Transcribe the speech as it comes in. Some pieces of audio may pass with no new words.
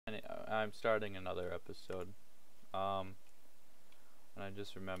I'm starting another episode. And I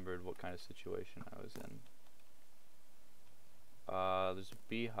just remembered what kind of situation I was in. There's a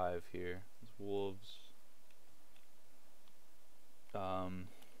beehive here. There's wolves. There's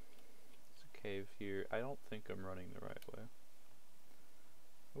a cave here. I don't think I'm running the right way.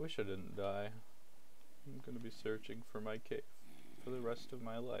 I wish I didn't die. I'm gonna be searching for my cave for the rest of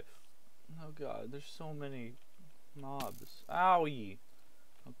my life. Oh god, there's so many mobs. Owie!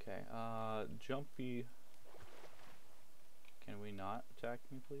 Okay, Jumpy. Can we not attack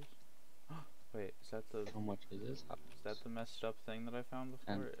me, please? Wait, is that the... How much is this? Is that the messed up thing that I found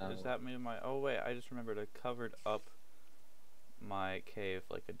before? 10,000. Is that me in my... Oh wait, I just remembered I covered up my cave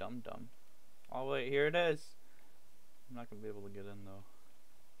like a dum-dum. Oh wait, here it is! I'm not gonna be able to get in though.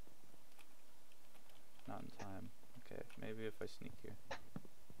 Not in time. Okay, maybe if I sneak here.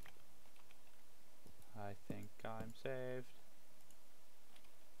 I think I'm saved.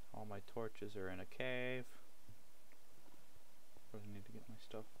 All my torches are in a cave. I need to get my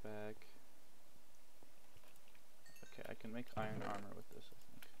stuff back. Okay, I can make iron armor with this, I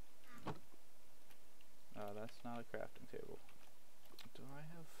think. That's not a crafting table. Do I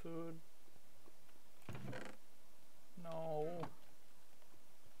have food? No.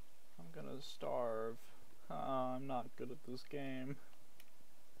 I'm gonna starve. I'm not good at this game.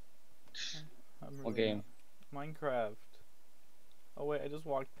 What game? Minecraft. Oh wait, I just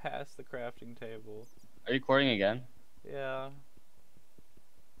walked past the crafting table. Are you recording again? Yeah.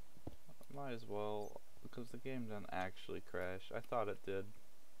 Might as well, because the game doesn't actually crash. I thought it did.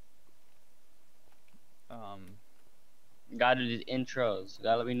 Gotta do these intros. You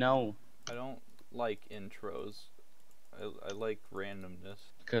gotta let me know. I don't like intros. I like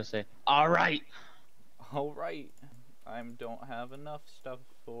randomness. Could say, alright! Alright. I don't have enough stuff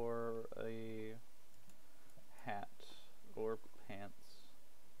for a hat or pants.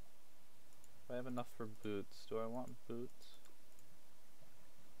 Do I have enough for boots? Do I want boots?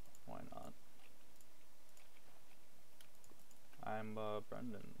 Why not? I'm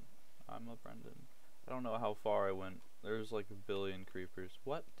Brendan. I'm a Brendan. I don't know how far I went. There's like a billion creepers.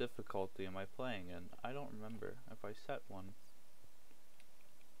 What difficulty am I playing in? I don't remember if I set one.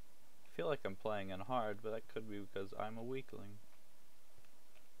 I feel like I'm playing in hard, but that could be because I'm a weakling.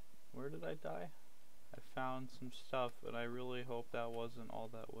 Where did I die? I found some stuff, and I really hope that wasn't all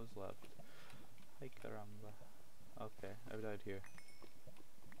that was left. Ay caramba. Okay, I died here.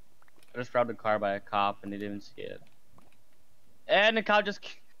 I just robbed a car by a cop and they didn't even see it. And the cop just...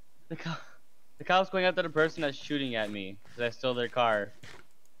 The cop's going after the person that's shooting at me because I stole their car.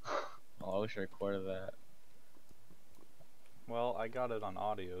 Oh, I wish I recorded that. Well, I got it on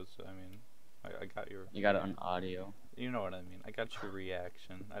audio, so I mean, I got your... You got it on audio. You know what I mean. I got your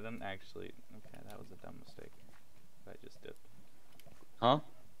reaction. I didn't actually... Okay, that was a dumb mistake. I just did. Huh?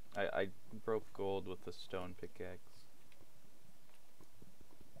 I broke gold with the stone pickaxe.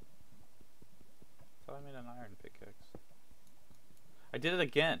 I thought I made an iron pickaxe. I did it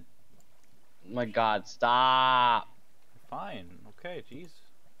again! Oh my god, stop! Fine. Okay, jeez.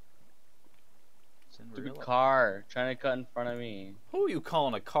 It's in Stupid real car trying to cut in front of me. Who are you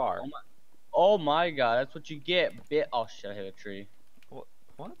calling a car? Oh my god, that's what you get, bit. Oh shit, I hit a tree.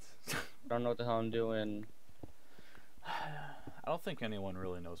 What? I don't know what the hell I'm doing. I don't think anyone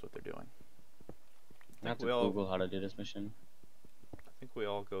really knows what they're doing. I have to Google how to do this mission. I think we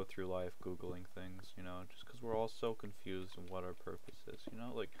all go through life Googling things, you know, just because we're all so confused on what our purpose is, you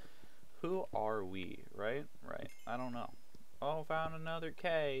know? Like, who are we, right? Right. I don't know. Oh, found another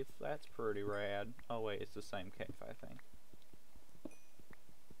cave. That's pretty rad. Oh, wait, it's the same cave, I think.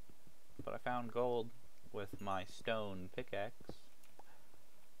 But I found gold with my stone pickaxe.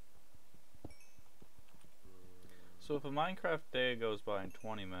 So if a Minecraft day goes by in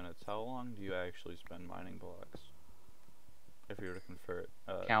 20 minutes, how long do you actually spend mining blocks? If you were to convert...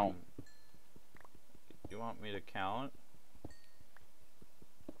 count. You want me to count?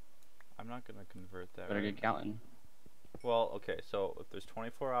 I'm not gonna convert that. Better get counting. Well, okay, so if there's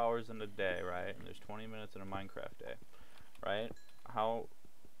 24 hours in a day, right, and there's 20 minutes in a Minecraft day, right? How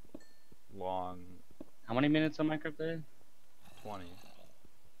long? How many minutes on Minecraft day? 20.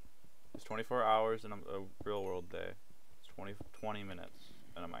 There's 24 hours in a real world day. It's 20 minutes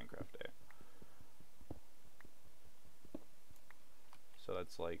in a Minecraft day. So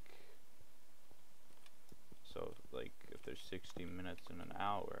that's like... So, like, if there's 60 minutes in an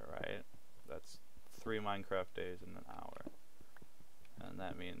hour, right? That's 3 Minecraft days in an hour. And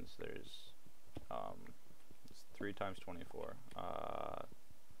that means there's, it's 3 times 24.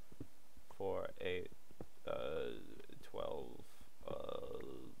 4, 8, 12,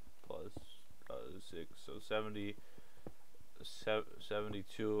 plus 6, so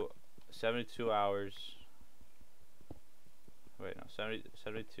 72 72 hours. Wait, no,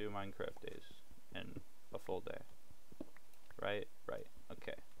 72 Minecraft days in a full day. Right? Right.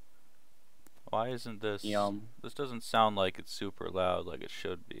 Okay. Why isn't this? Yum. This doesn't sound like it's super loud like it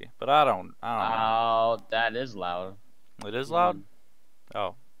should be. But I don't know. Oh, that is loud. It is loud?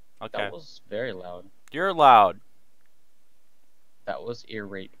 Oh. Okay. That was very loud. You're loud. That was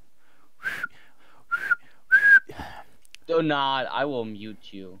irate. Do not. I will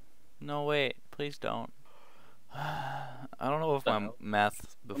mute you. No, wait. Please don't. I don't know if my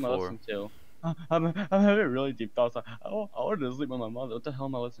math What am I before. listening to? I'm having really deep thoughts. I wanted to sleep with my mother. What the hell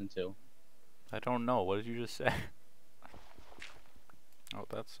am I listening to? I don't know. What did you just say? Oh,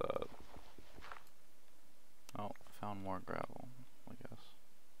 that's Oh, found more gravel, I guess.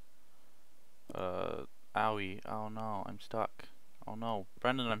 Owie. Oh no, I'm stuck. Oh no,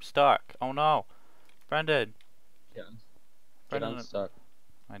 Brendan, I'm stuck. Oh no, Brendan. Yeah. Brendan, Get unstuck.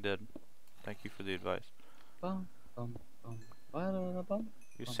 I did. Thank you for the advice. Bum, bum, bum, ba-da-da, bum.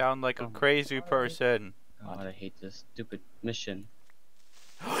 You sound like a crazy person. God, I hate this stupid mission.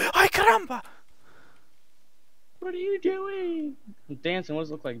 Ay caramba! What are you doing? I'm dancing. What does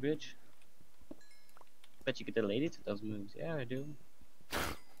it look like, bitch? Bet you get the ladies with those moves. Yeah, I do.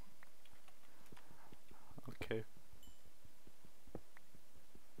 Okay.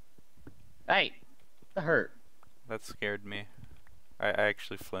 Hey, that hurt. That scared me. I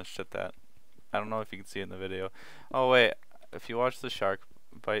actually flinched at that. I don't know if you can see it in the video. Oh wait, if you watch the shark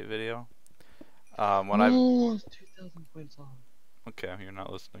bite video, when I it's 2,000 points off. okay, you're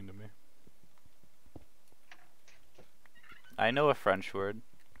not listening to me. I know a French word.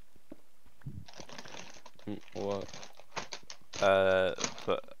 What?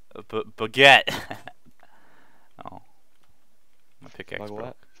 Baguette. Oh, my pickaxe Like broke.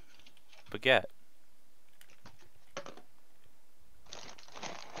 what? Baguette.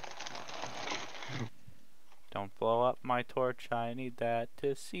 Don't blow up my torch, I need that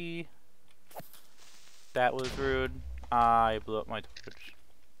to see. That was rude. I blew up my torch.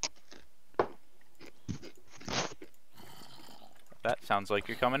 That sounds like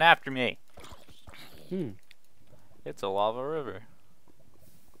you're coming after me. It's a lava river.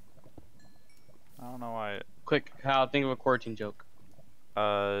 I don't know why. Quick, Kyle, think of a quarantine joke.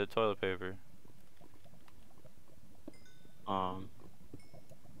 Toilet paper. Why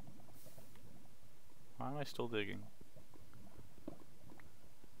am I still digging?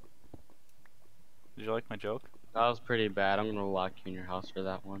 Did you like my joke? That was pretty bad. I'm gonna lock you in your house for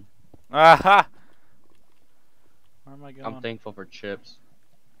that one. Aha! Where am I going? I'm thankful for chips.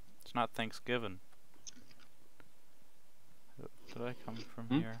 It's not Thanksgiving. Did I come from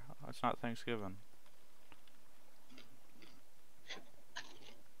here? Oh, it's not Thanksgiving.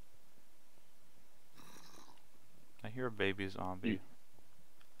 I hear a baby zombie.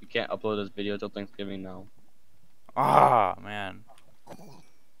 You can't upload this video till Thanksgiving now. Ah, man.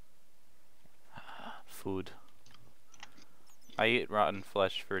 Food. I eat rotten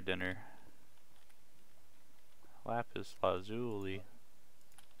flesh for dinner. Lapis lazuli.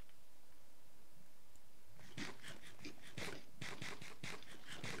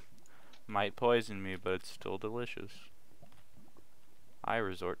 Might poison me, but it's still delicious. I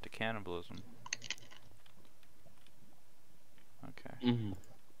resort to cannibalism. Okay.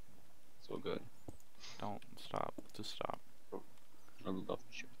 So good. Don't stop. Just stop. I love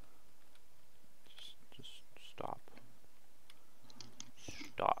you. Just stop.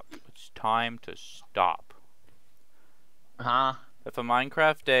 Stop. It's time to stop. Huh? If a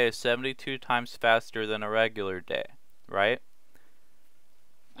Minecraft day is 72 times faster than a regular day, right?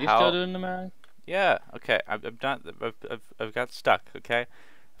 You still doing the math? Yeah. Okay. I'm done. I've got stuck. Okay.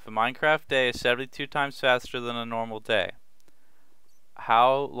 If a Minecraft day is 72 times faster than a normal day,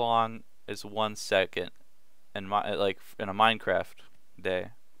 how long is 1 second in in a Minecraft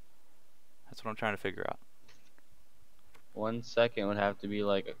day? That's what I'm trying to figure out. 1 second would have to be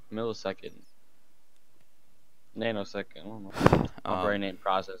like a millisecond. Nanosecond. I don't know. My brain ain't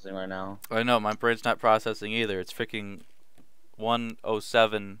processing right now. I know, my brain's not processing either. It's freaking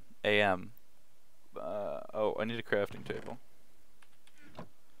 1:07 a.m. Oh, I need a crafting table.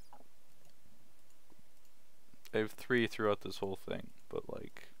 I have 3 throughout this whole thing, but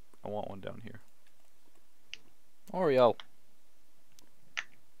like, I want one down here. Oreo,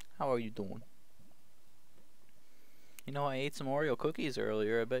 how are you doing? You know, I ate some Oreo cookies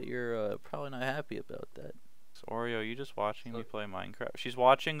earlier. I bet you're probably not happy about that. So Oreo, you just watching me play Minecraft? She's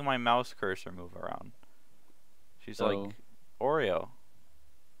watching my mouse cursor move around. She's like, Oreo.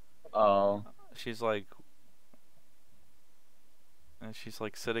 Oh. She's like, and she's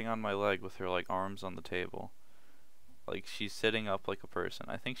like sitting on my leg with her like arms on the table. Like, she's sitting up like a person.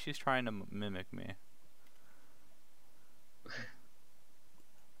 I think she's trying to mimic me.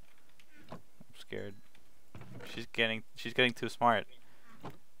 I'm scared. She's getting too smart.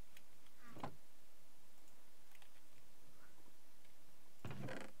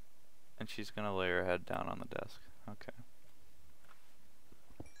 And she's gonna lay her head down on the desk. Okay.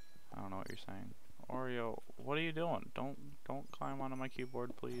 I don't know what you're saying. Oreo, what are you doing? Don't climb onto my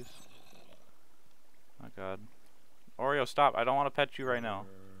keyboard, please. Oh god. Oreo, stop. I don't want to pet you right now.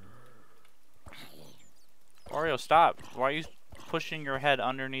 Oreo, stop. Why are you pushing your head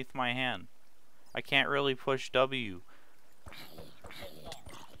underneath my hand? I can't really push W.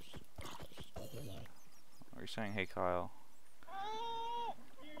 What are you saying? Hey, Kyle.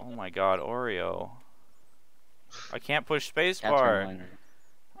 Oh my god, Oreo. I can't push spacebar.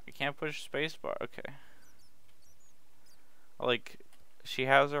 I can't push spacebar. Okay. Like, she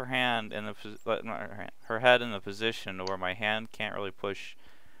has her hand in the her head in the position where my hand can't really push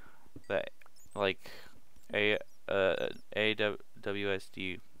the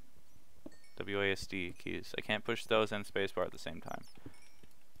WASD keys. I can't push those and spacebar at the same time.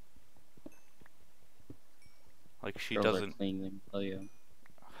 Like, she doesn't.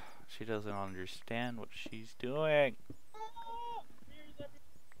 She doesn't understand what she's doing. Well,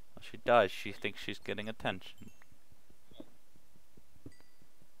 she does. She thinks she's getting attention.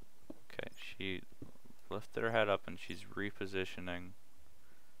 Okay, she lifted her head up and she's repositioning.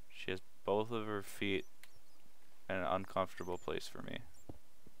 She has both of her feet in an uncomfortable place for me.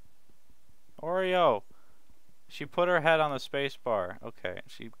 Oreo! She put her head on the space bar. Okay,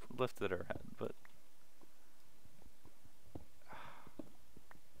 she lifted her head, but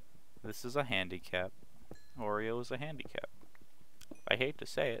this is a handicap. Oreo is a handicap. I hate to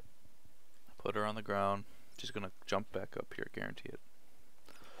say it. Put her on the ground. She's gonna jump back up here, guarantee it.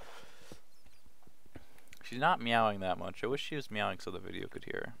 She's not meowing that much. I wish she was meowing so the video could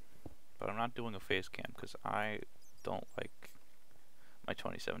hear her. But I'm not doing a face cam because I don't like my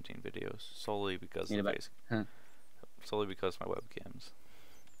 2017 videos solely because of face. Solely because of my webcams.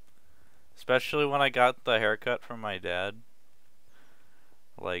 Especially when I got the haircut from my dad.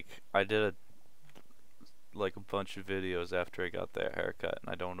 Like, I did a bunch of videos after I got that haircut, and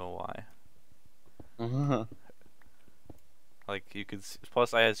I don't know why. Like, you could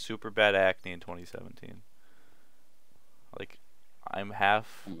plus I had super bad acne in 2017. Like, I'm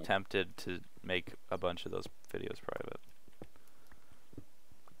half tempted to make a bunch of those videos private.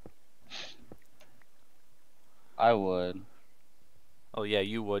 I would. Oh yeah,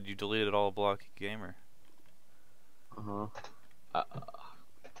 you would. You deleted all of Blocky Gamer.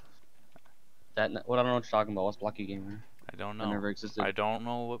 That what I don't know what you're talking about. What's Blocky Gamer? I don't know. That never existed. I don't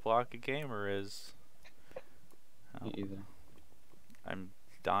know what Blocky Gamer is. Me either. I'm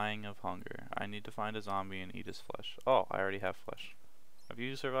dying of hunger. I need to find a zombie and eat his flesh. Oh, I already have flesh. Have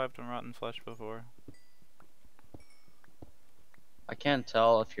you survived on rotten flesh before? I can't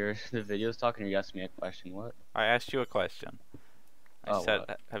tell if the video's talking or you asking me a question. What? I asked you a question. I said,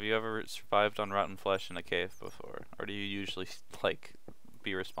 what? have you ever survived on rotten flesh in a cave before? Or do you usually, like,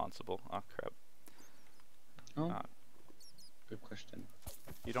 be responsible? Oh, crap. Oh. Good question.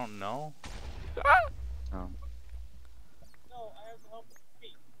 You don't know? Oh. No, I have to help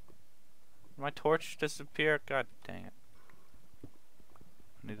me. My torch disappeared? God dang it.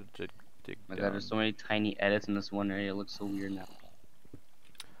 I need to dig My down. god, there's so many tiny edits in this one area. It looks so weird now.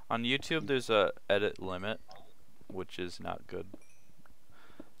 On YouTube, there's a edit limit, which is not good.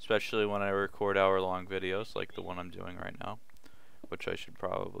 Especially when I record hour-long videos, like the one I'm doing right now. Which I should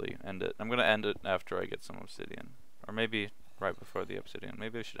probably end it. I'm gonna end it after I get some obsidian. Or maybe right before the obsidian.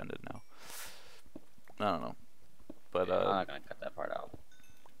 Maybe I should end it now. I don't know. But, I'm not gonna cut that part out.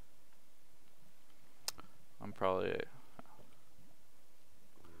 I'm probably...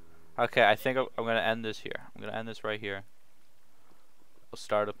 Okay, I think I'm gonna end this here. I'm gonna end this right here. I'll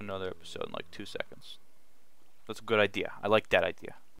start up another episode in like 2 seconds. That's a good idea. I like that idea.